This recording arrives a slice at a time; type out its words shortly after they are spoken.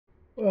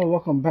Well,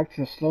 welcome back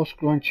to the Slow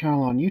Scrolling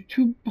channel on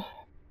YouTube,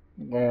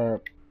 where,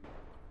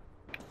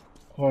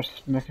 of course,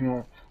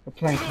 we're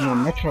playing some more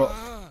Metro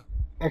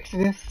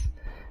Exodus,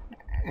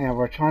 and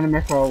we're trying to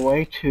make our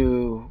way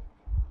to,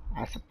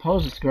 I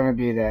suppose it's going to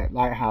be that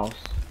lighthouse.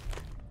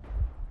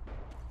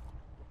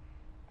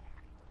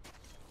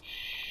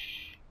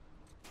 Shh.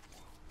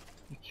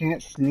 You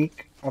can't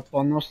sneak up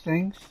on those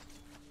things.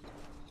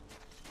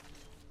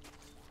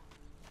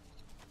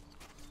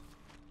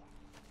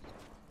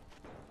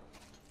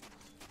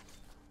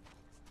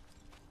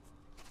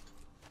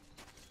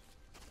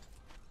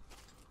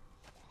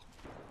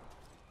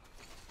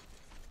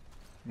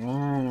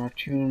 Run,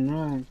 Archune,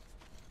 run.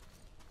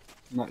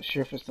 I'm not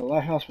sure if it's the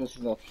lighthouse, but this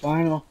is the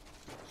final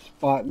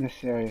spot in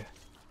this area.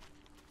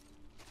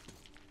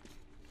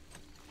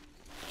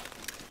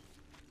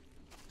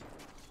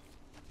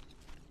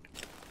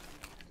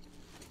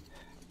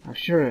 I'm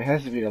sure it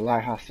has to be the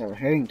lighthouse that we're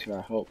heading to,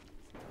 I hope.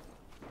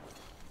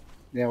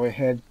 Then we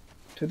head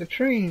to the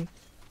train.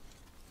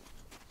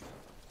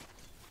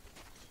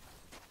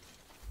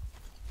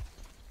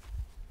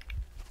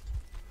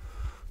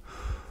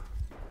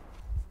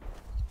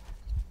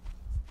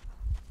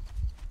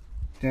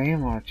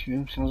 Damn,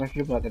 Archune, sounds like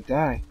you're about to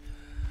die.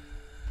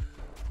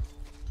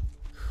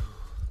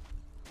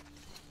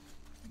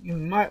 You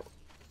might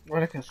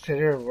want to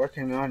consider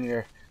working on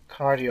your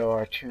cardio,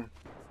 Archune.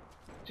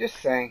 Just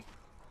saying.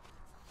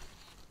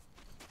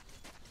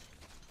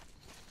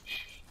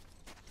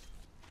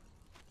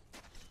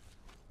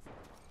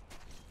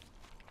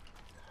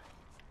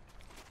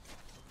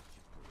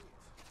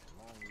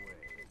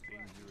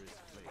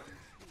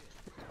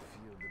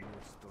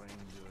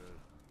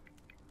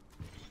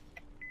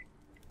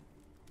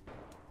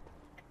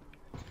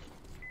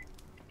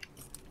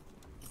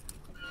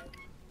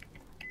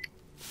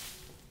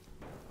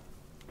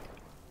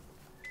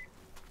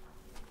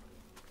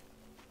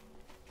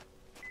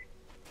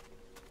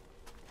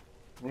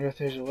 I wonder if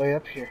there's a way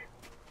up here.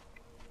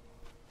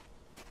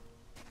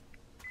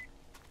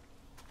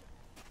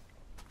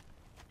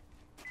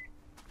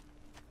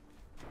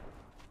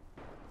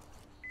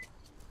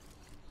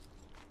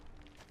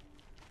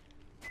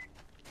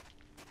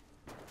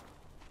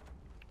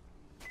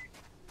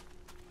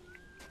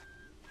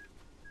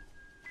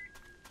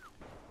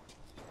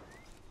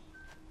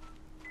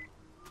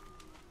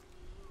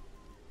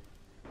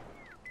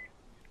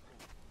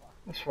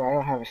 That's why I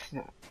don't have a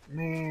sniper.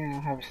 Man, I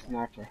don't have a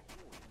sniper.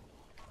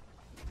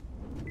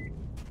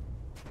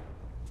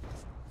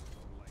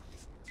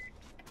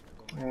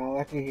 I don't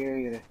like to hear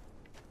either.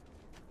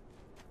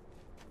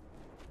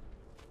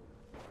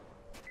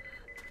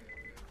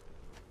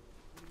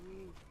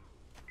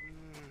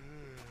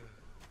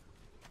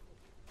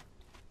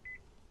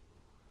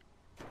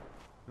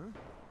 Huh?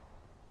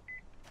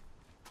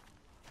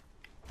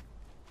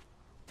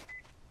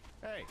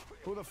 Hey,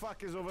 who the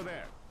fuck is over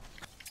there?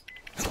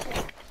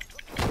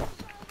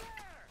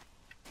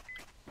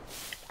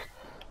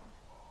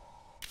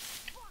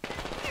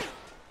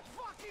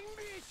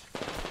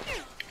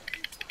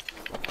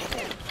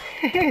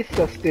 He's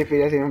so stupid, he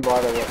doesn't even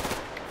bother with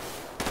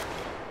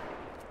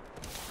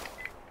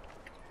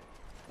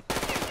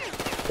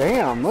it.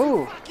 Damn,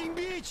 move.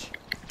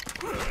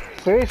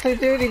 Seriously,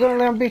 dude? You gonna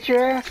let him beat your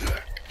ass?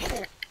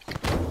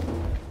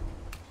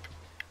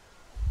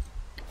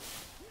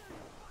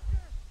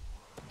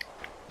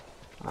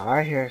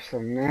 I hear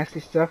some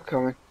nasty stuff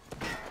coming.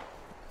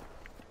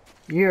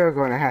 You're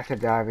gonna have to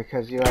die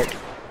because you're like...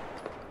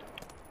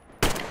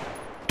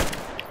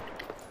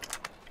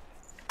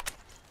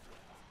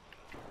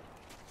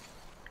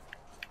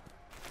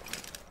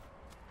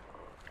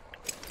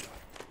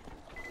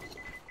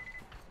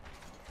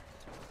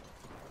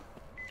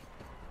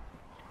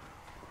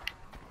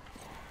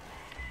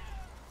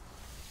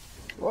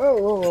 Whoa,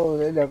 whoa, whoa,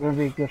 that's not gonna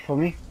be good for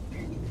me.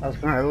 I was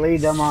gonna lead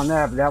them on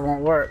that, but that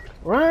won't work.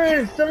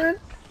 Run, son!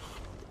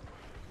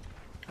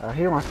 Oh,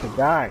 he wants to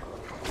die.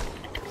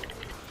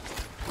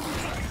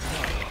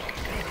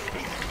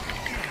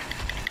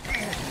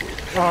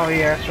 Oh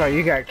yeah, that's right,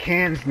 you got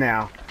cans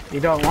now. You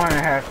don't want to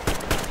have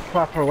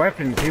proper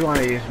weapons, you want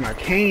to use my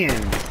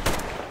cans.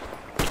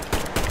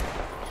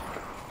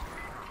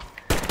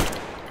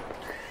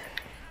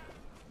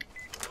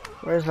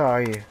 Where's all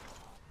you?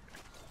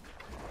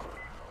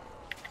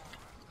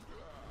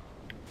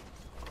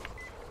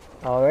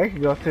 Oh, they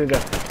can go through the...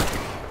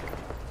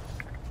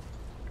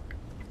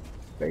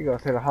 They go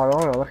through the hot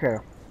oil, look at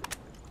them.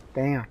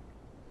 Damn.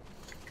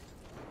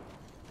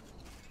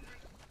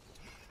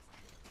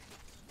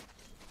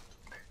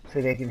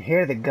 So they can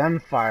hear the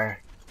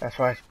gunfire. That's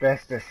why it's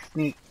best to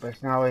sneak, but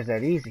it's not always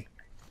that easy.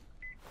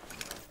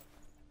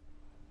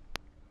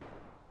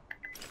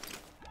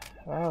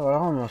 Well, we're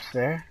almost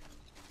there.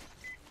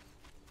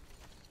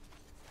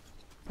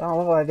 Don't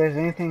look like there's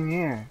anything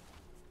here.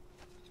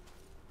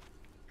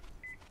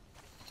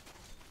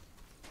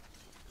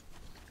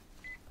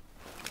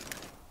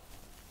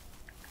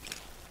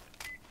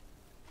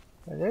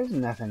 But there's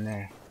nothing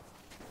there.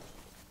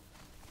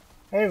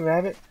 Hey,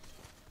 rabbit.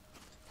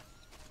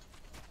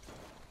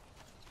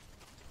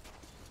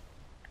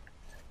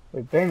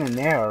 We've been in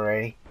there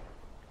already.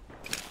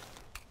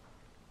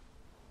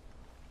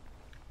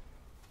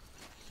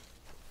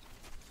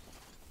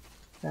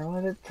 Now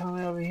what did it tell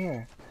me over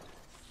here?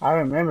 I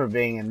remember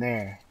being in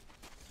there.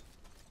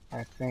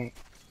 I think.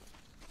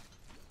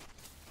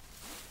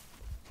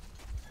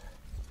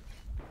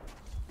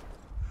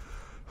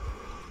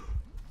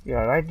 You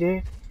alright,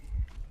 dude?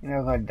 You're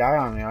not gonna die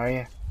on me, are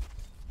you?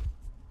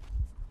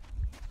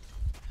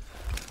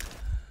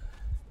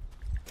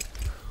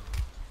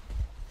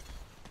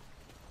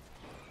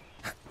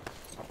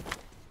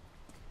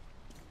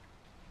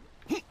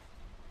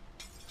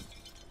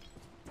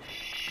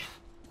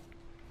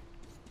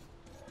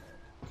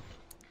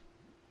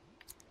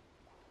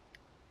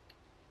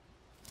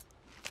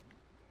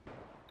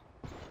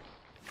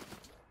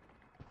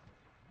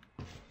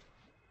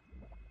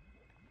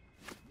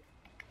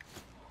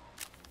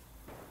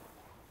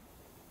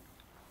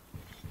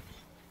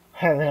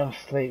 A little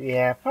sleep,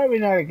 yeah. Probably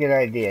not a good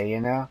idea, you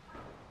know?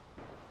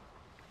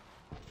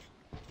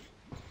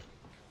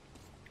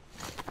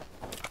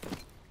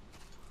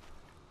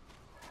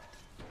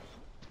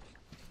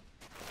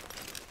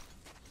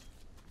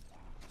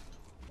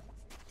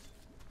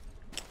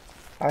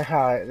 I like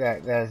how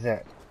that's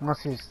it.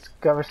 Once you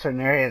discover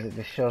certain areas, it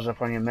just shows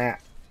up on your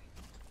map.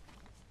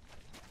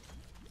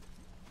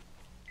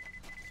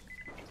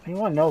 You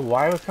wanna know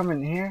why we're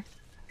coming here?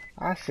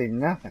 I see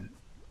nothing.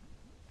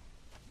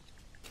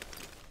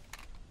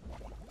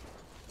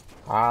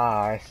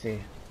 Ah, I see.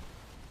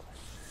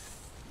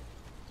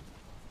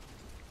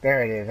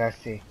 There it is, I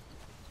see.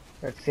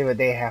 Let's see what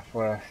they have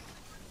for us.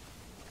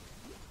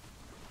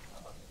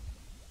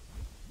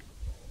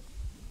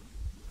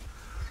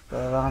 Let's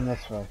go around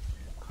this way.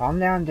 Calm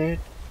down, dude.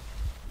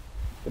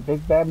 The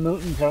big bad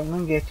mutants aren't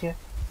gonna get you.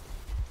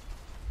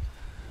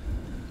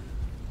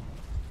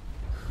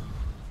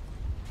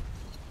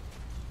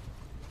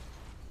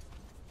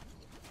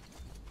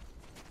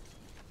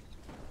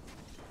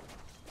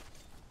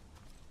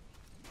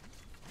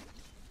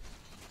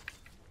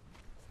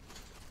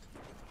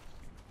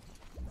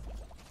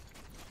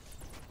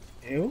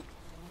 Ew.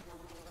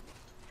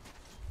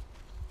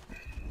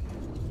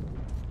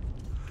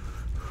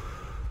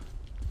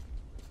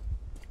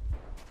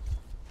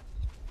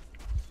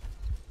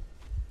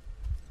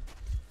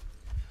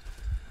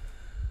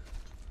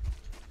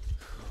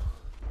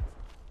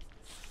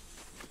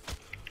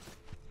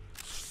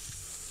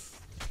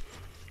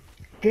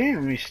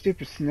 Damn, you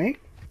stupid snake.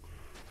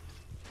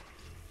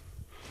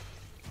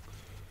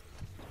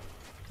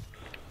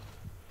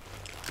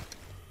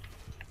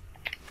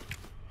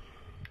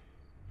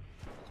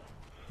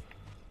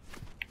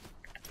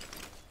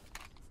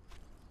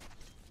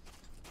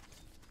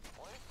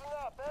 Listen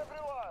up,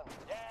 everyone.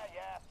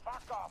 Yeah,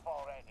 fuck off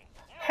already.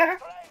 You train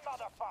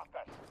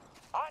motherfuckers.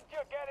 Aren't you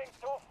getting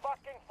too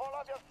fucking full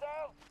of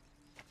yourselves?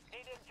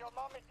 Didn't your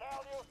mommy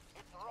tell you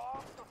it's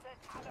wrong to take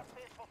other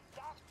people's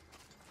stuff?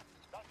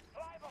 The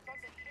drivers on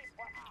the ship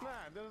were out.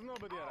 Nah, there's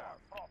nobody around.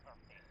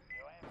 Property.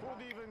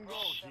 Who'd even go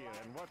here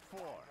and what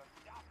for?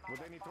 Would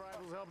any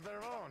tribals help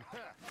their own?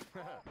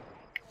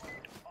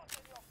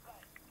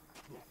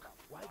 Look,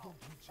 why don't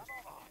you just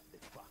off the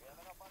fuck?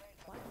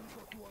 Why do you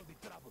go to all the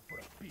trouble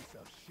for a piece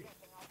of shit?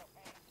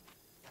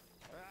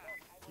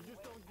 You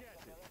just don't get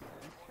it.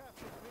 You have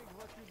to think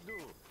what you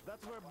do.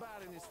 That's where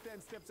Baron is 10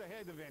 steps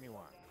ahead of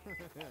anyone. So,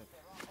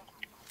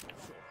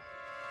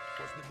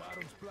 what's the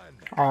Baron's plan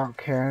then? I don't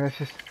care,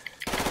 this is...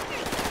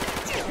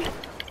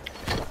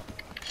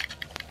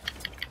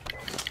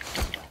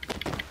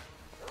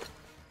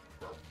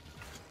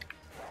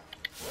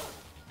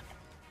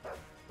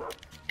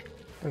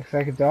 Looks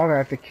like a dog I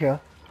have to kill.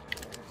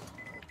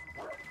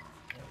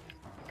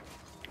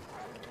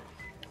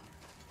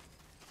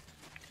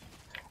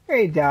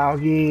 Hey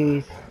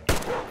doggies!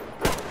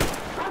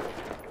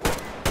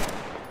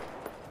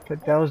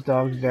 Put those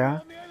dogs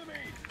down.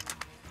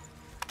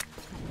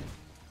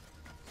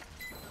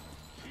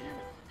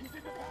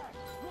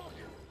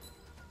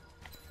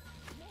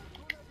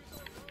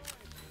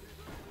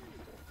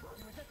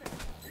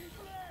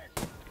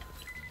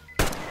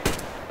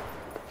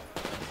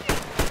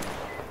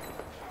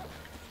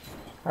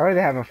 I already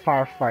have a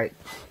firefight.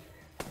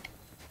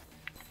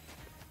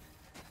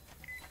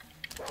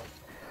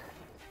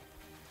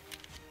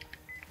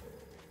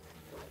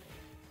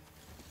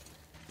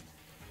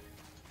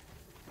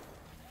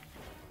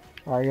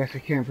 Oh, I guess we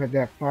can't put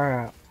that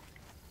fire out.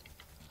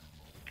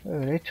 Oh,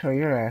 they tore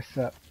your ass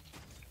up.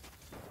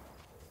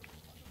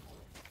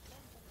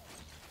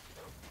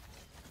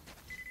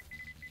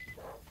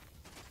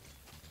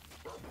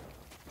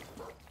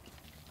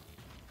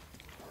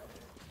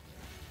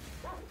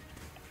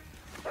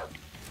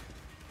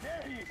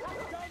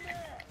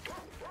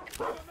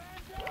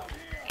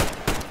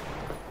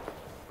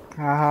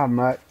 Haha,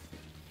 mutt.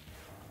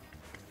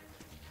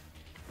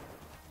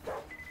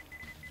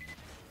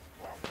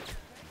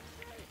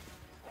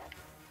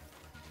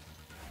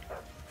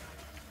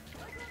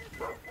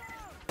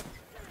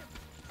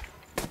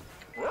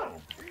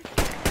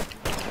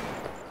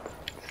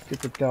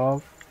 Stupid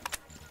dog.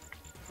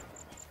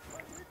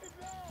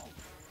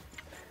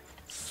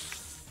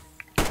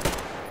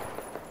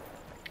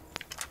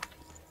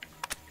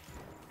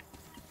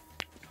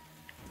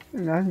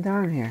 Nothing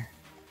down here.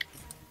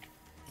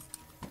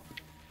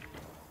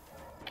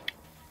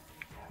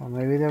 Or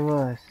maybe there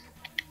was.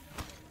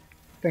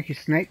 Thank you,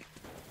 Snake.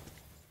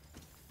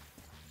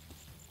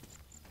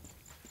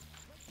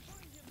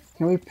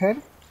 Can we pet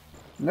it?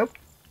 Nope.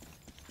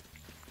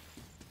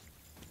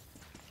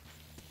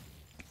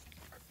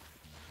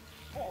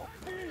 Oh,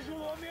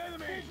 visual on the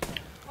enemy!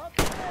 Up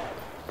there!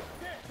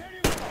 There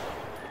you go!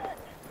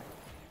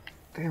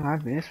 Damn, I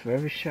missed for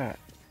every shot.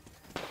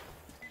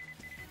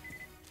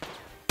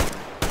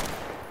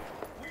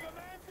 We've a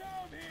man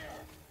down here!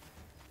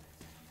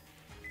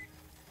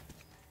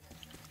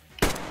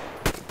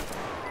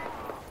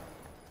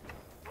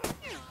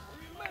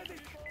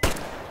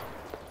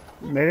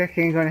 Medic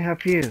ain't gonna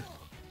help you. Circle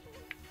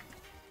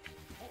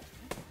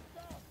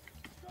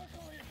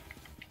him!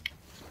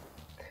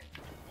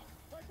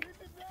 Let's hit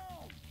him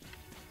down!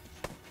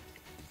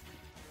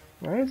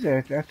 Where is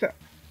it? That's a...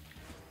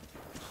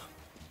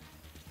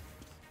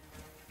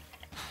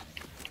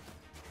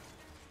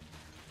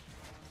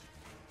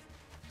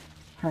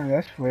 Huh,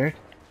 that's weird.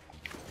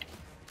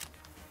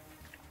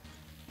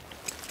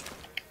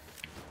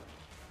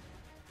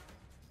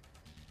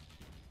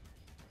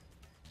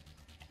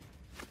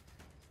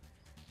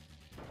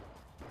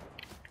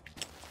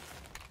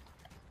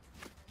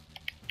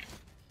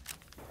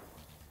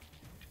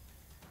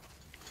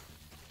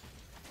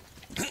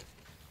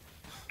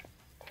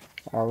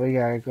 Oh, we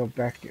gotta go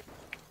back.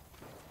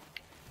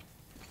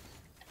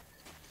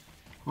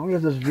 I wonder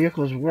if those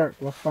vehicles work.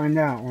 We'll find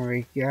out when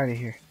we get out of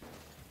here.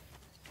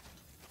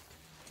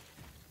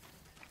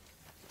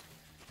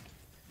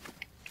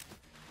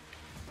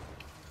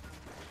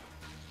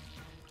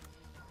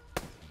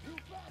 You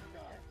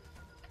bastard!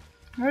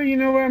 Oh, you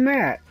know where I'm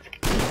at.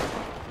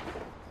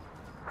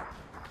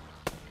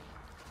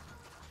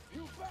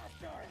 You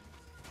bastard!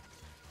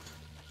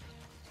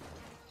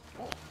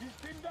 Oh, he's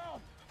pinned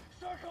down!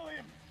 Circle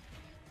him!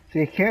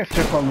 They can't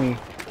circle me.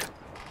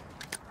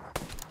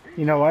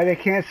 You know why they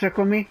can't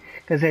circle me?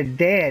 Because they're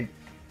dead.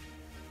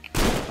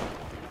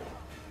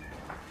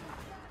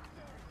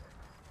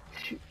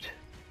 Shoot.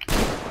 I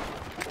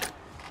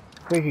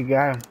think you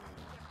got him.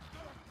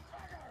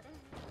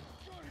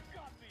 Sure he's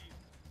got me!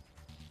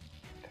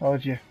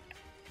 Told you.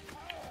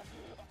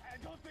 I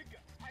don't think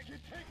I can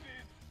take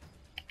this!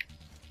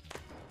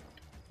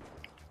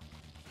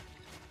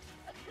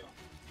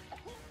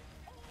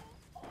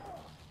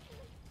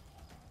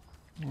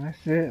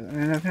 That's it.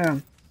 End of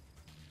him.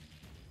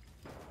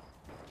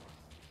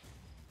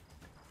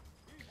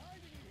 He's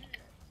hiding in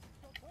here!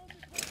 So tell me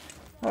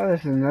what he's Oh,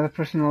 this is another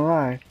person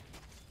alive.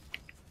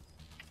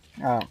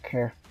 I don't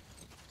care.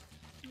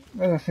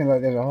 Doesn't seem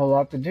like there's a whole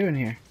lot to do in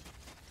here.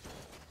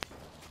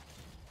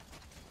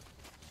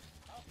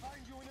 I'll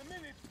find you in a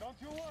minute, don't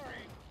you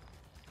worry!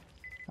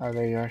 Oh,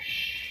 there you are.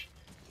 Shh.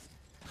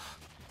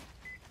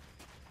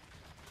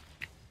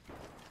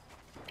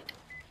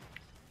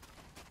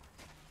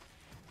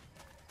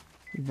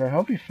 I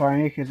hope you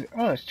find me, because...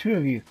 Oh, it's two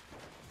of you.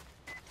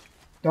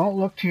 Don't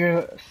look to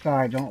your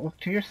side. Don't look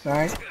to your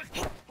side. Hold it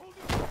there!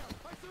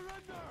 I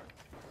surrender!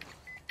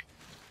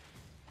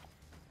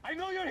 I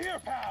know you're here,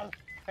 pal!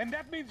 And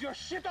that means you're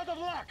shit out of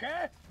luck,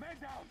 eh? Man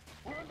down!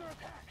 We're under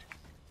attack!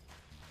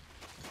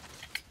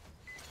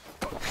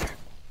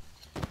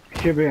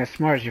 You should be as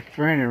smart as your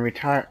friend and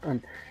retire.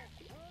 And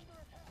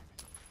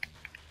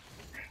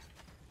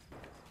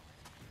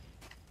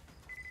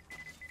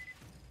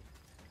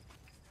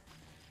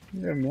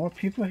is there more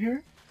people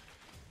here?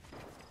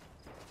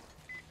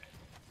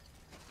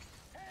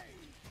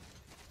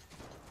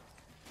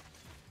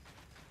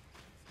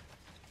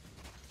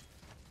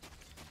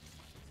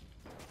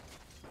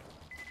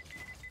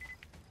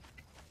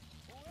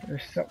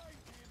 There's some.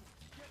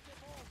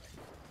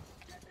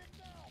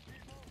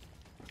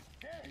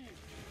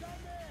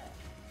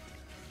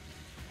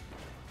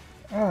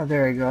 Oh,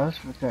 there he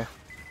goes with the.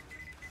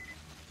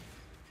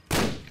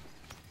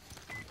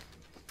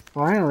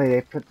 Finally,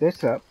 they put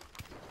this up.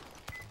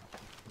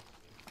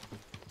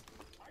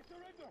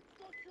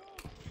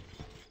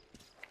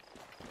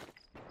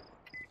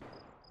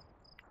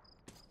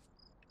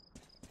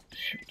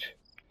 Shoot.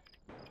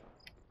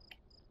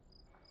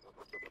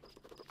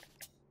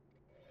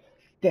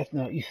 Death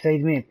Note, you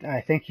saved me.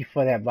 I thank you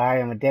for that, but I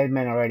am a dead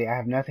man already. I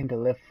have nothing to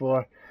live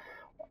for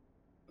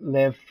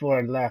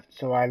left,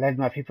 so I led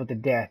my people to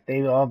death.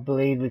 They all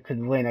believed we could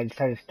win. I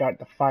decided to start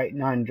the fight,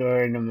 not enjoy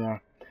it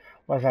anymore.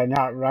 Was I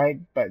not right?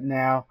 But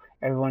now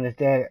everyone is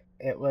dead.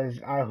 It was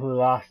I who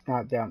lost,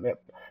 not them.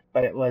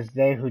 But it was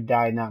they who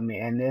died, not me.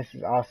 And this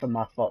is also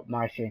my fault,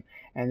 my shame.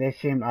 And this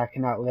shame I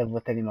cannot live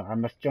with anymore. I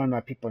must join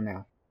my people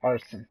now.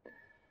 Arson.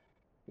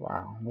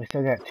 Wow, we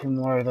still got two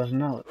more of those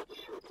notes.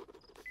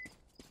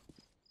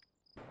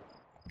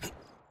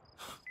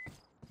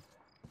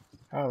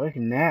 Oh, look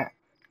at that.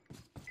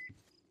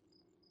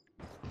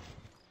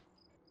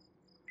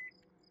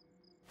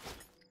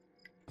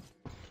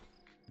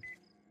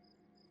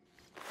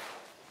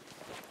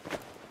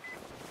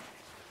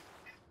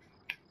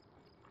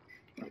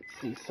 Let's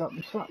see,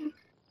 something.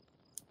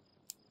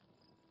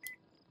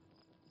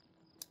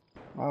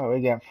 Oh,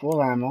 we got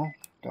full ammo.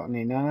 Don't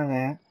need none of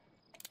that.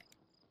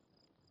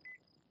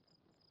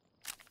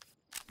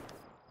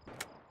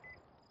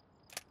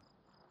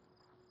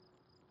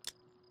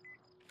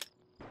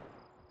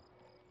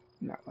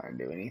 Not gonna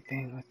do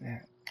anything with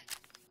that.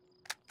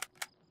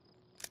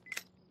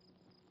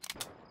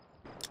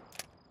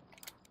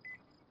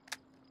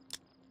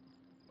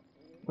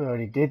 We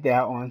already did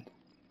that one.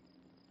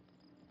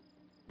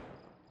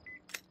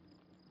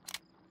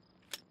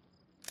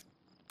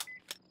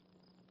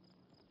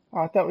 Oh,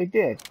 I thought we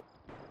did.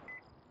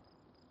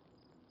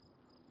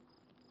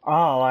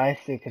 Oh, I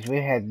see, because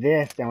we had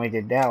this, then we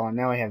did that one,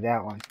 now we have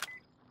that one.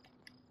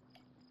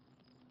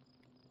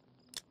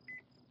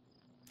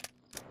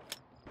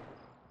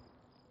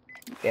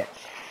 Yes.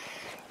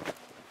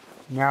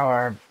 Now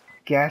our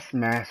gas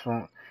mask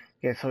won't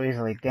get so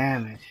easily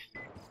damaged.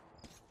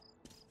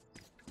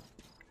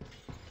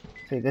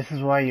 See, this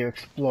is why you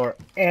explore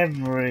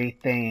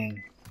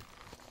everything.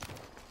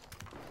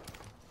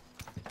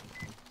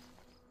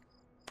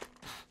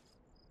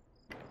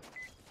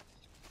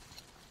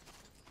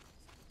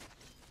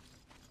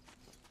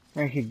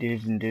 Thank you,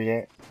 dudes and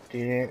dudettes.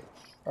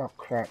 Oh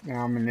crap,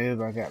 now I'm a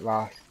noob, I got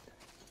lost.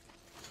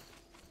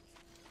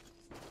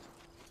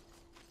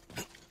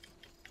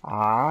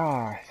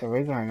 Ah, so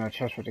we're gonna no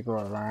choice but to go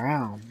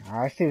around.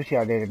 I see what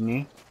y'all did to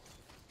me.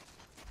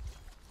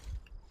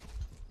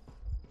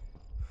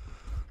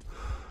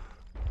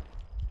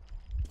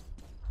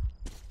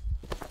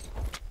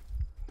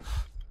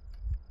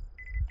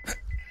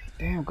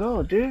 Damn,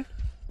 go, dude.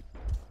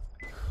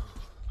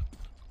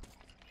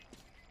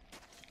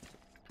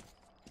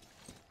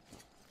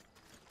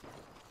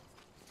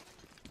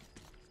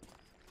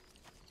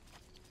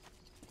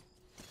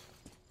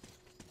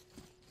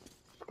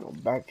 Go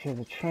back to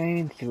the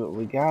train, see what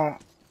we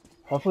got.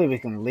 Hopefully we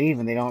can leave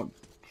and they don't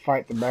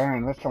fight the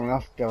Baron. Let someone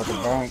else deal with the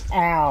Baron.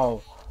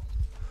 Ow!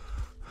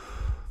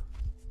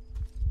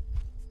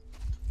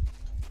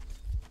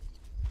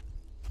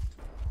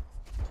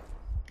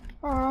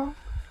 Oh.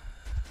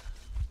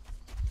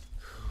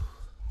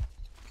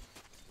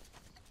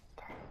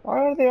 Why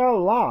are they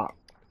all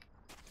locked?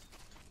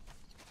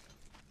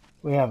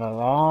 We have a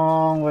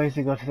long ways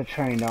to go to the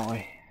train, don't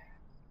we?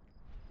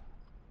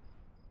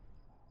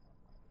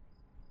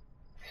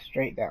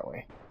 Straight that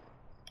way.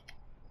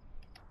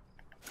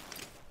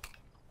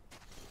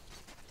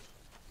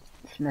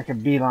 Let's make a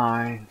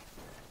beeline.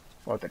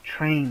 Oh, the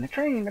train,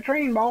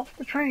 boss,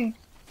 the train.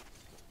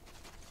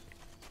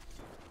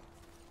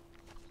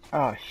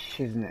 Oh,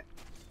 shiznit.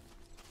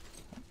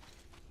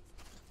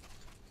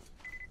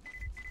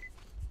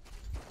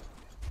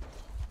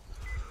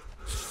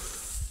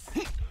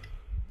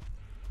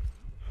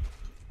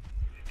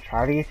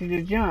 Try to get you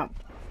to jump.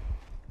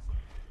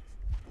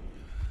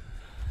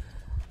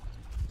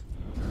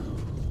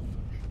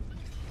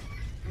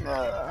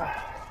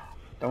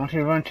 Don't want you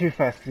to run too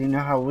fast because you know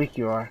how weak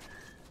you are.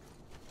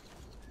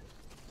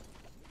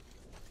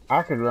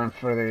 I could run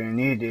further than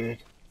you, dude.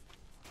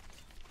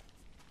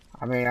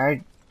 I mean,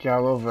 I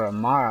jog over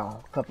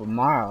a couple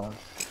miles.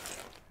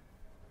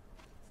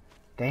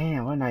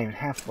 Damn, we're not even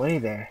halfway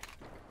there.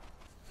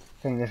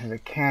 I think this is a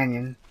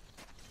canyon.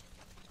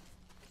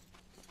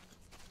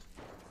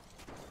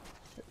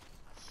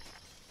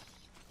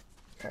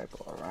 Gotta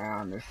go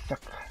around this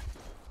sucker.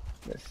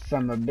 This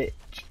summer bitch.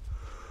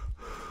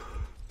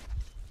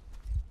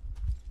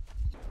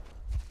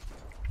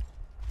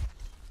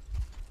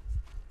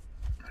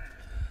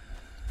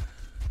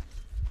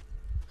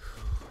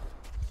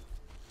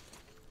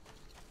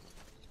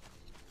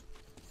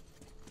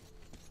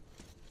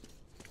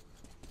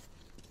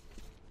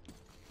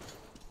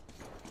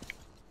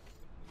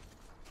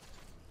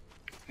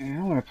 Yeah,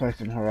 I want to play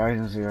some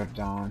Horizon Zero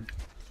Dawn.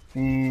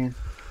 Man.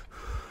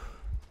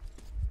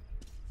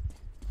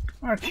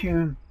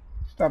 Artyom,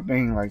 stop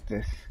being like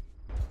this.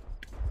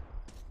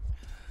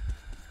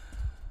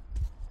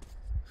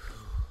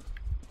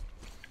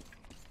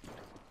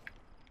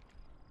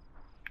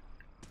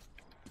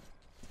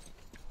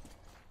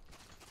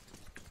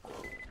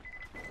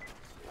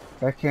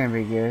 That can't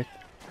be good.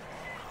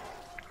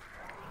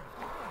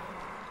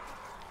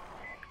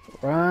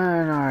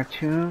 Run,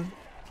 Artyom.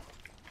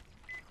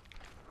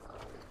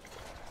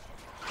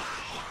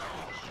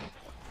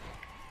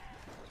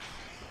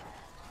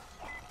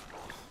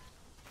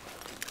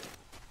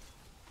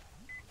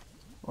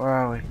 Where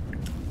are we?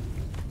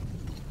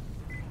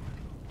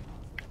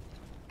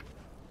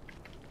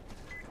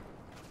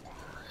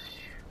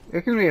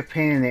 It can be a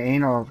pain in the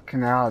anal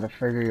canal to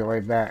figure your way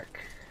back.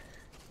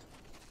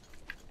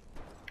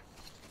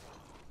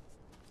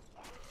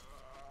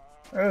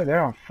 Oh,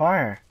 they're on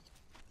fire.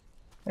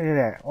 Look at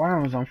that. One of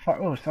them was on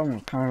fire. Oh, someone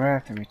was coming right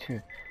after me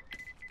too.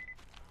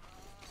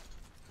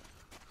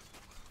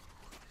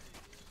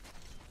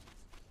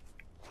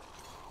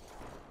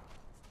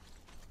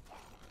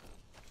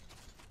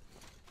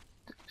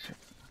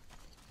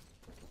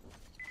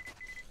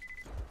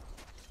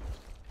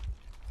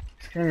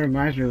 Kind of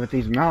reminds me with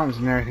these mountains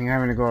and everything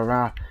having to go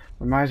around.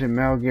 Reminds me of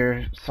Metal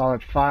Gear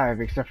Solid 5,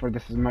 except for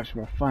this is much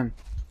more fun.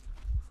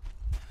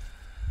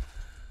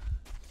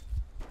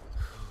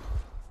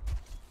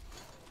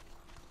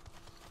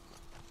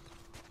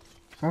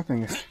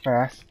 Something is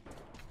fast.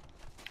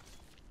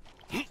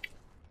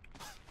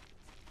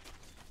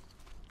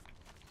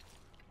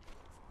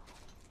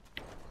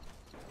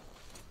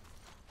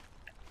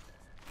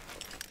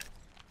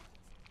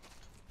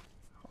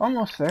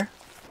 Almost there.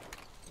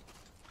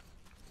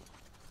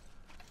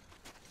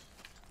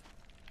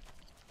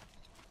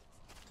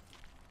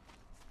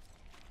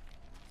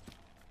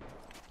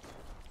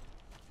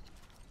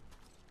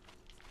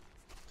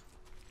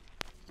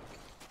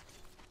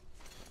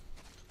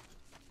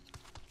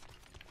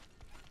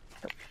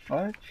 The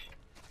fudge?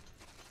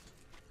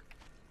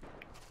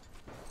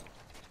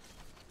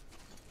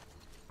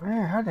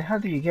 Man, how the hell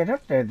do you get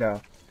up there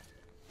though?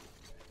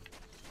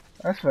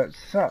 That's what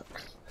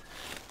sucks.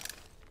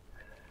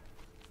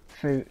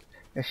 So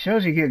it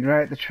shows you getting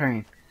right at the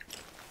train.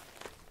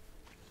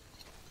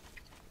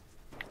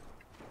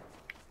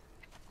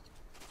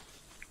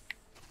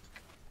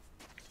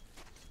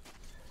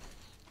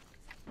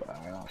 But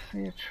I don't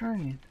see a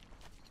train.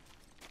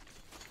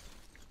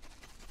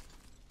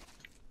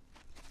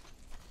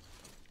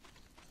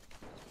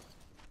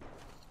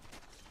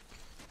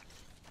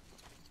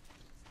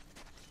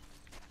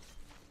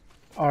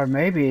 Or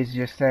maybe it's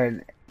just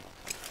that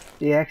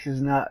the X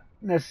is not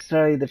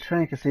necessarily the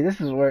train, because see,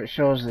 this is where it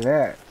shows it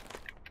at.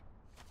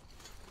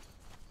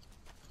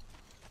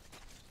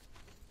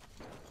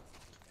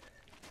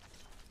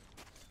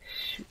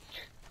 Shoot.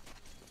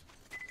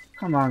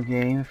 Come on,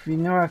 game. If you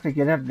know how to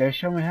get up there,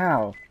 show me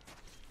how.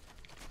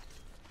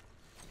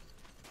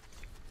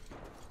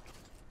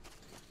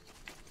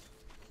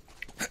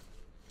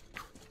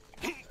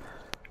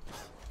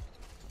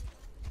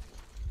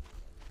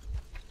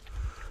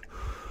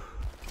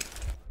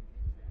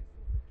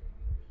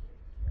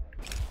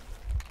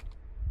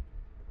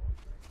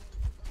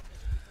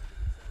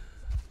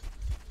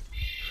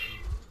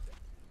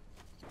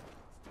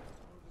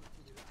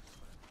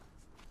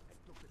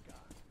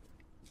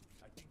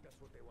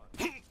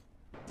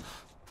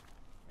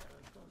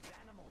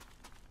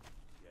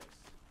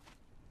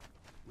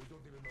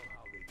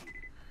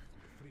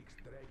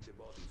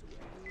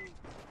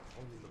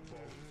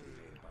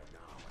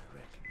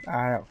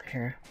 I don't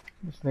care.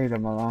 Just leave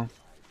them alone.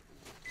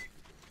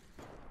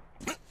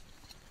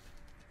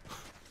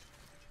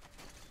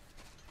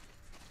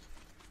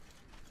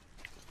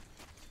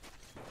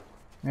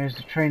 There's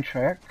the train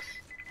tracks.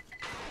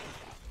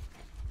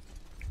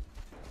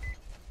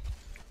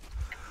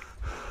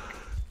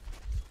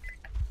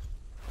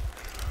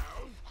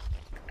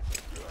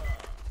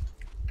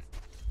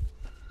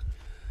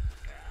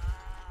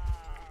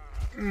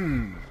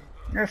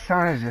 That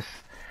sound is just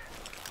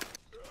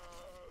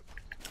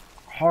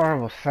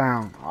horrible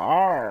sound.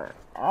 Arr,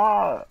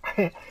 arr.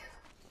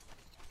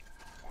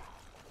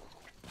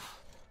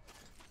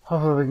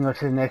 Hopefully we can go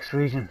to the next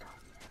region.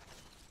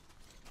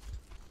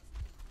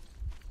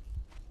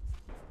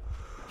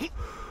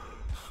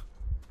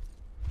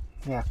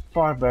 Yeah,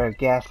 far better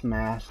gas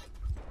mask.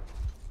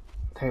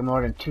 Take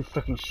more than 2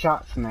 freaking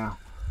shots now.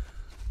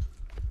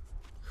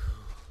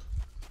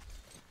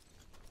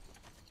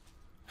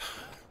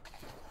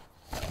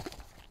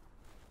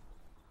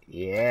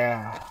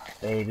 Yeah,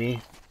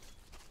 baby.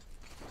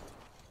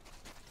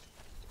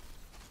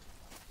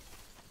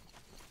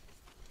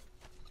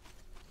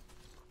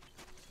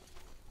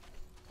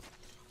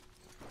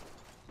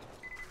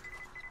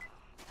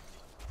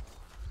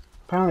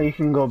 Apparently you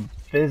can go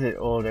visit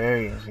old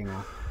areas, you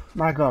know. I'm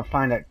not gonna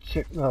find that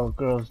chick, little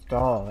girl's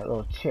doll, that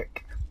little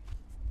chick.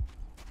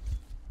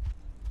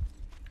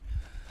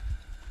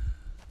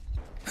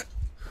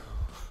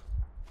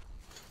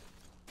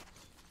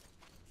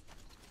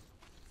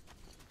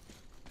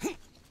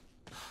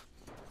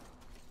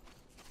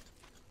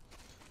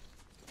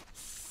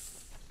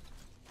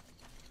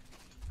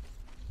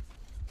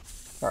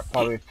 That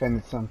probably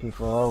offended some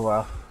people. Oh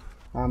well.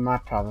 Not my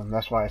problem.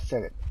 That's why I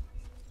said it.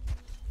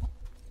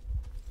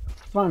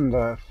 It's fun to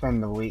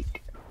offend the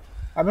weak.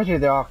 I bet you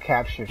they're all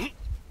captured.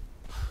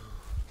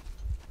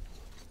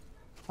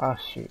 Oh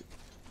shoot.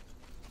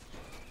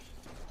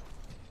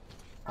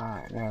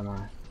 Alright, never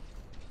mind.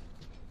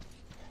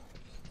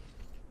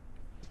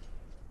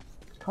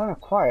 It's kind of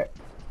quiet.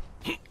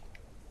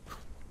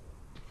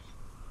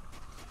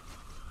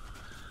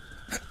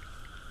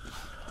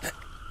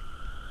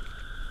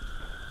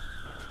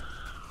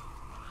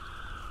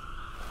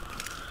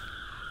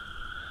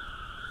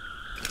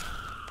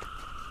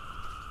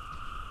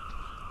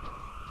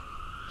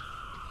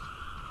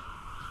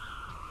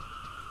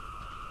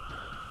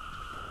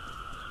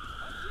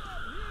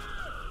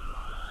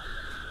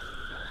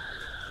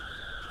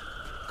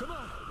 Come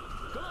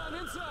on,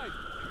 inside!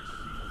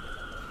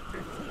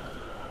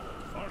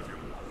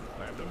 Artyom,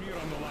 I have the mirror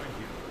on the line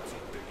here.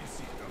 Take a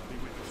seat, I'll be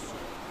with you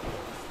soon.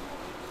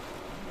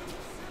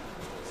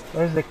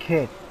 Where's the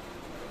kid?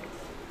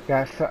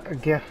 Got a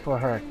gift for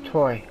her,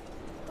 toy.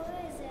 Who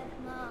is it,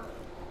 Mom?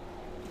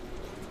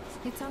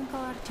 It's Uncle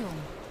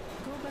Artyom.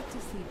 Go back to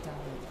sleep,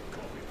 darling.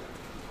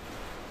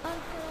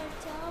 Uncle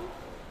Artyom?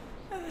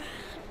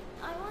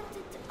 I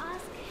wanted to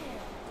ask him.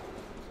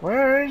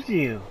 Where is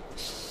you?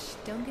 Shh,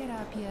 don't get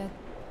up yet.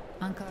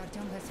 Uncle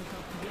Artyom has to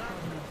talk to the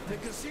colonel.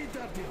 Take a seat,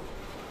 Artyom.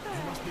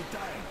 You must be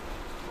tired.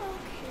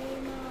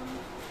 Okay, Mom.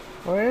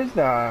 Where is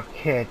the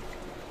kid?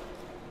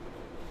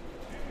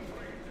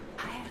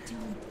 Hi,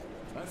 Artyom.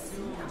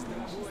 Artyom, it's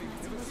that boy.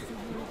 Ever Supposed to be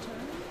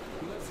returned?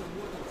 We left some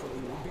water for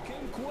you. It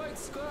became quite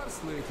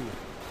scarce lately.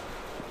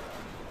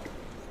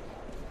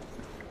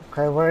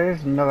 Okay, where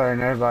is Miller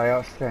and everybody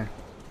else then?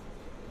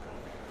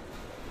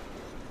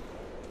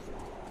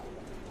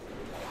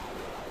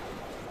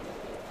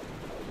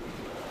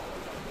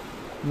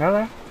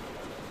 Miller?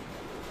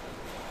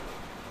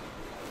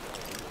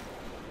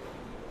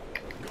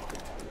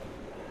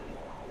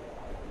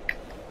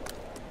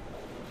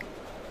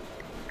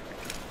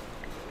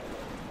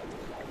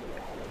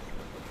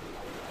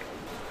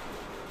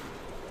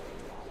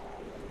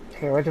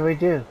 Okay, what do we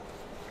do?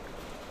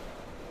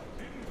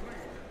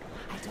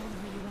 I told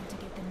her you went to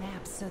get the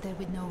maps so that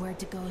we'd know where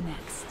to go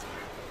next.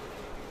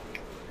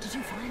 Did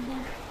you find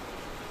them?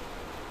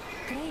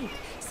 Great.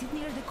 Sit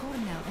near the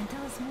colonel and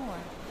tell us more.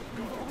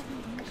 We've all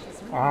been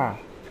anxious. Ah.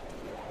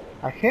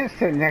 I can't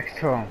sit next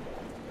to him.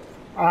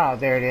 Ah,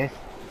 there it is.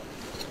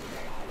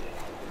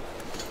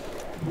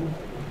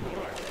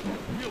 Alright,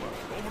 Miller,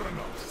 over and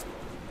out.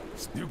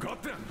 You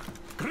got them?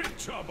 Great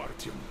job,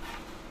 Artyom.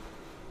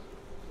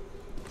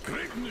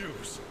 Great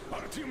news!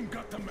 Artyom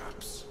got the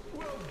maps.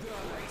 Well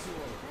done,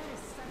 Artyom. That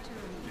is such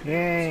a relief.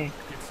 Yay.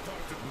 Get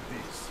started with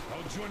these.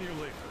 I'll join you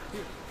later.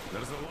 Here,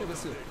 there's a lot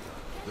of data.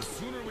 The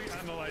sooner we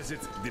analyze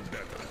it, the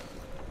better.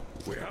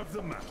 We have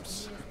the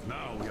maps.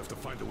 Now we have to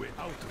find a way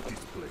out of this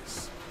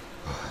place.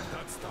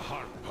 That's the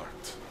hard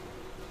part.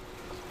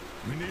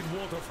 We need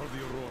water for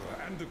the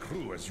Aurora and the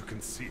crew, as you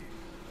can see.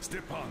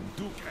 Stepan,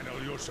 Duke, and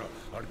Alyosha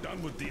are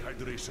done with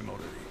dehydration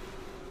already.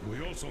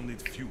 We also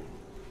need fuel.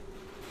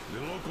 The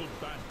local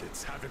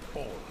bandits have it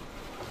all.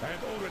 I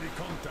had already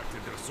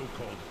contacted their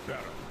so-called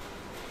Baron,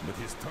 but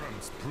his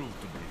terms proved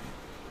to be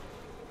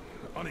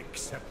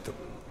unacceptable.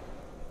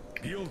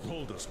 Gil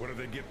told us where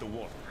they get the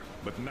water,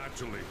 but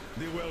naturally,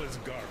 the well is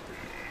guarded.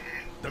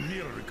 The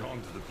mirror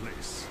reconned the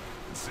place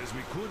and says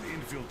we could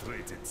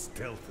infiltrate it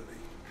stealthily.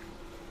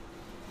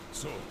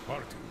 So,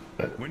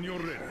 Artyom, when you're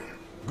ready,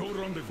 go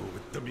rendezvous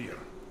with Damir.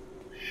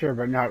 Sure,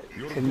 but not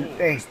Your to goal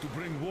hey. is to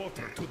bring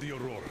water to the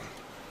Aurora.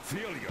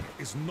 Failure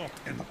is not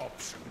an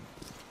option.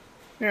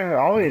 Yeah,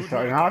 always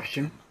Good an luck,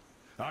 option.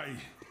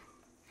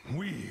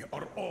 We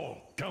are all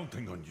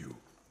counting on you.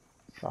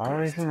 It's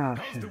always an How's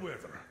option. the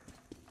weather?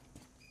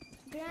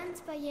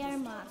 Grandpa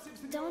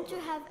Yermak, don't you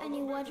have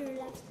any water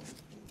left?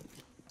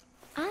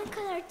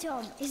 Uncle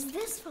Artyom, is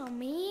this for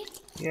me?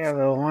 Yeah,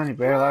 little one, you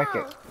better like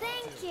Wow, it.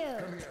 thank you.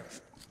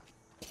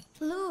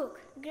 Look,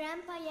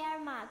 Grandpa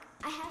Yermak,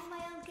 I have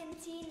my own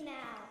canteen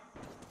now.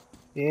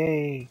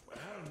 Yay. Well,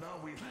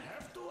 now we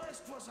have to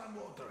ask for some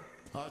water.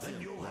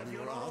 Artyom, while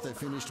you're out, I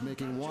finished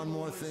making one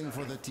more thing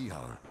for the tea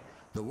hour.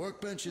 The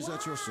workbench is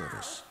at your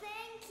service.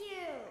 Thank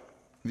you.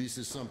 This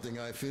is something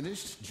I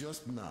finished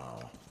just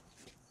now.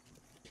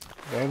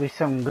 Better be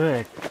something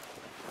good.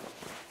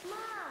 Mom,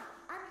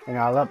 Uncle And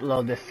I'll Artyom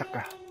upload this gave me a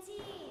sucker.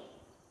 canteen.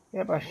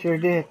 Yep, I sure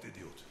did.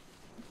 Idiot.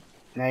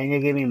 Now you need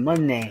to give me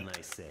money. Can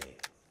I say,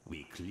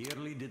 we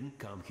clearly didn't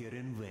come here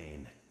in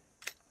vain.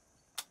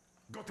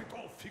 Got it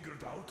all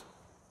figured out?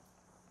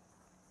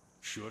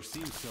 Sure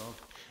seems so.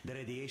 The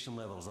radiation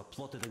levels are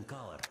plotted in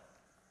color.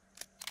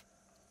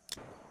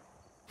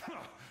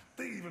 Ha!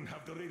 They even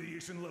have the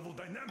radiation level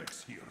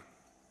dynamics here.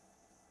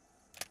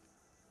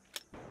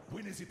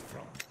 When is it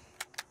from?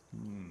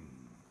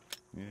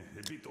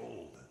 A bit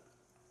old.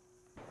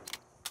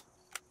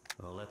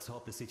 Well, let's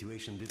hope the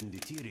situation didn't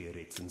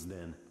deteriorate since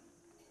then.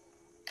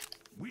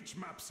 Which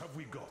maps have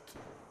we got?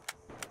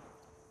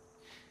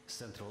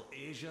 Central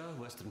Asia,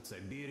 Western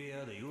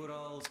Siberia, the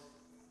Urals,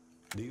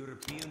 the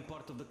European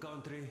part of the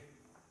country.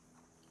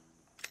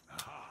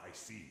 Aha, I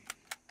see.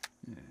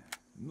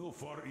 No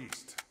Far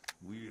East.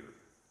 Weird.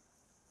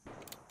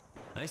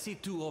 I see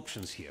two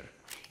options here.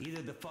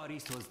 Either the Far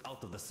East was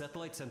out of the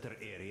satellite center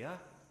area,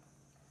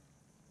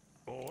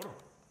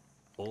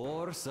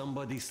 or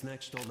somebody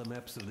snatched all the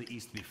maps of the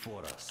East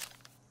before us.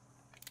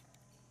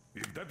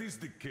 If that is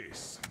the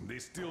case, they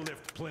still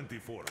left plenty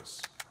for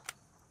us.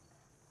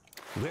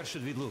 Where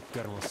should we look,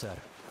 Colonel Sir?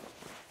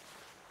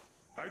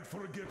 I'd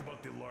forget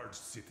about the large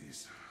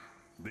cities.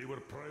 They were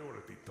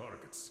priority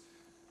targets.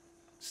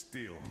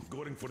 Still,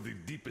 going for the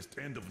deepest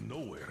end of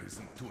nowhere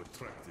isn't too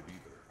attractive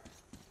either.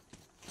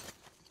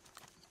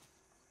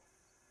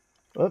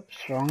 Oops,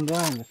 wrong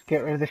gun. Let's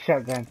get rid of the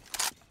shotgun.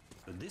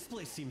 This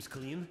place seems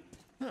clean.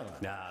 Huh.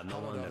 Ah, no How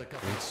about wonder. a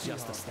couple It's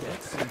just a of step.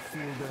 bullets and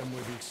fill them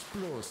with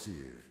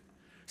explosive.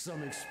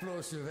 Some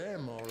explosive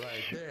ammo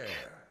right there.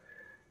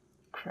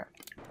 Crap.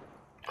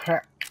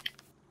 Crap.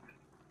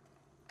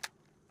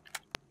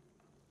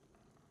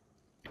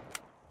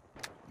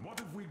 What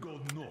if we go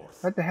north?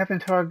 What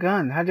happened to our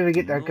gun? How did we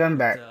get our gun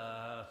back?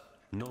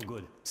 No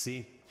good.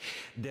 See?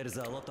 There's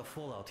a lot of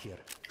fallout here.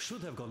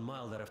 Should have gone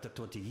milder after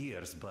 20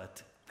 years,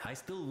 but I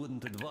still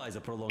wouldn't advise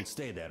a prolonged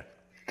stay there.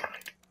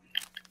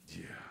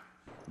 Yeah.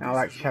 I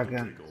like this is gonna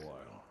shotguns. take a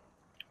while.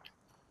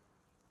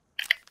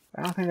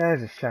 I don't think that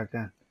is a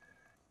shotgun.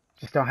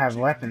 Just don't have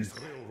Check weapons.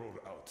 this railroad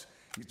out.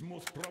 It's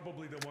most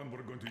probably the one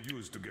we're going to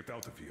use to get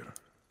out of here.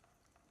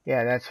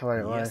 Yeah, that's what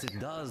it Yes, was. it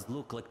does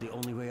look like the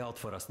only way out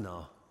for us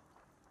now.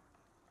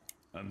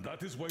 And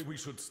that is why we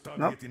should study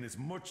Nope. it in as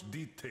much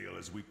detail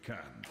as we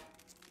can.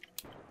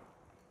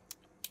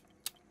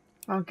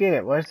 I don't get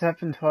it. What's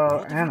happened to our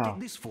What if we ammo? take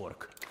this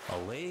fork? A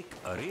lake,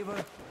 a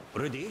river?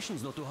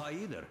 Radiation's not too high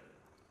either.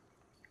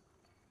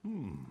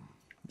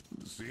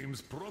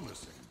 Seems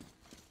promising.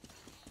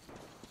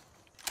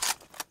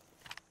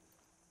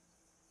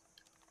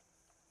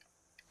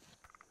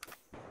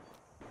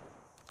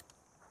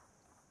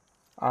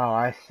 Oh,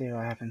 I see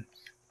what happens.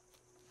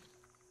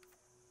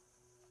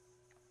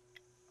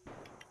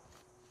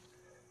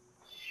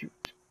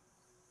 Shoot.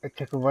 It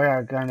took away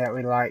our gun that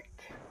we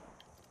liked.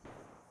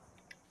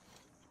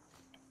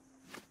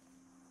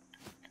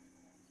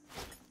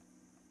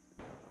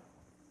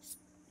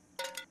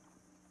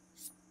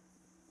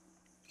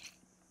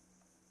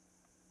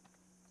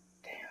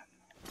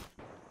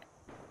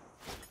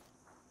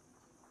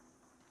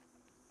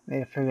 Need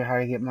to figure out how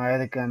to get my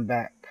other gun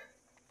back.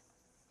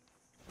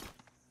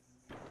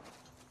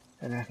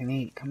 Then I can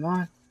eat. Come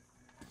on.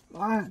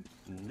 Come on.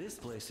 This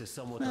place is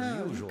somewhat Now,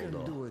 you unusual, can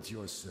though. do it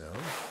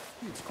yourself.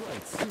 It's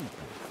quite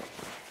simple.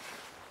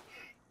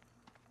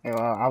 Hey,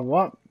 well, I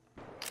want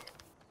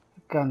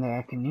a gun that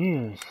I can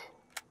use.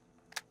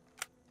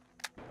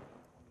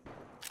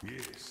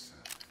 Yes,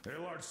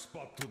 a large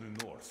spot to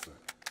the north.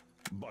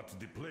 But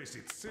the place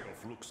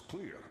itself looks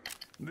clear.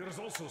 There's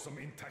also some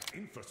intact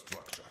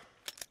infrastructure.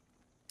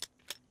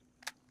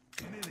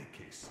 In any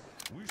case,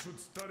 we should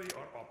study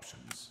our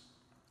options.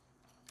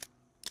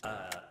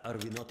 Are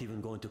we not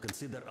even going to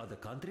consider other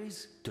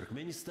countries?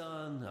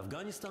 Turkmenistan,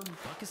 Afghanistan,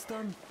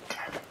 Pakistan?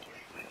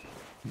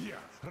 Yeah,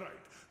 right.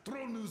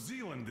 Throw New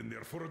Zealand in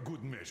there for a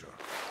good measure.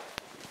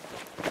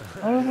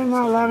 Why does it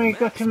not allow me to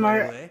go Maps, to by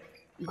the my way.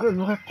 good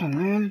weapon,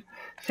 man?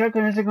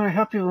 Shotgun isn't going to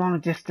help you long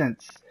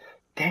distance.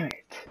 Damn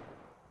it.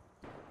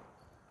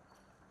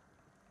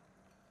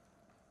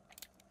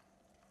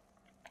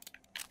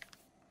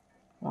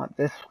 Want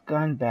this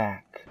gun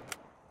back.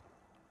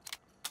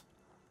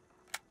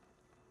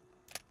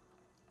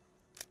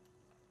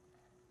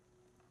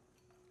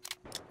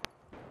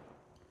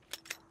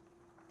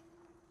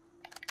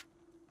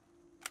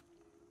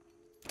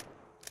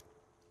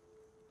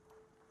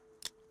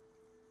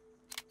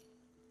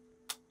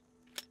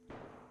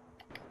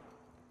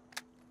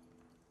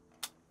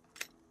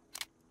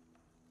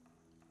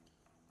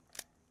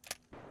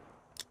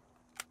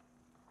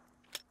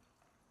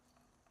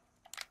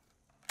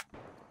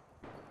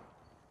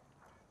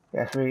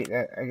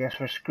 I guess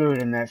we're screwed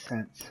in that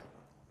sense.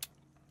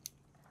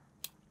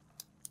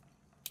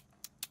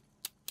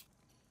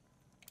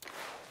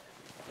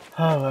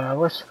 Oh well,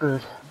 we're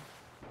screwed.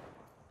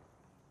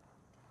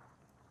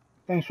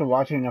 Thanks for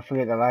watching. Don't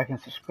forget to like and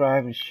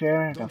subscribe and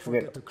share. Don't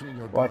forget to clean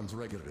your watch. guns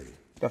regularly.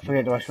 Don't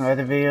forget to watch my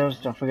other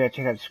videos. Don't forget to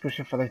check out the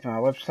description for links to my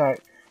website,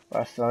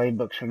 where I sell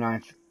ebooks for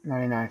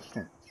 99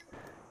 cents.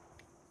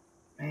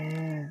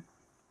 Man.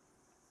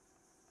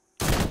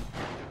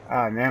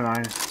 Oh, never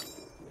mind.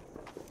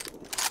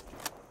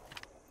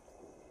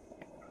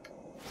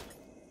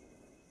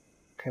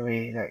 Can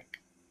we, like...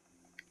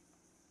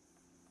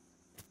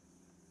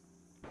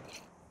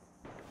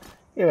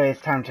 Anyway,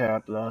 it's time to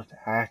upload.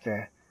 I have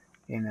to,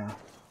 you know...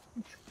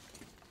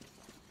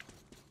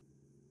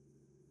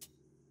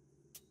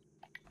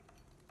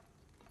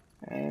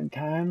 And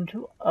time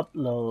to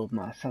upload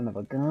my son of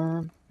a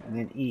gun, and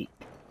then eat.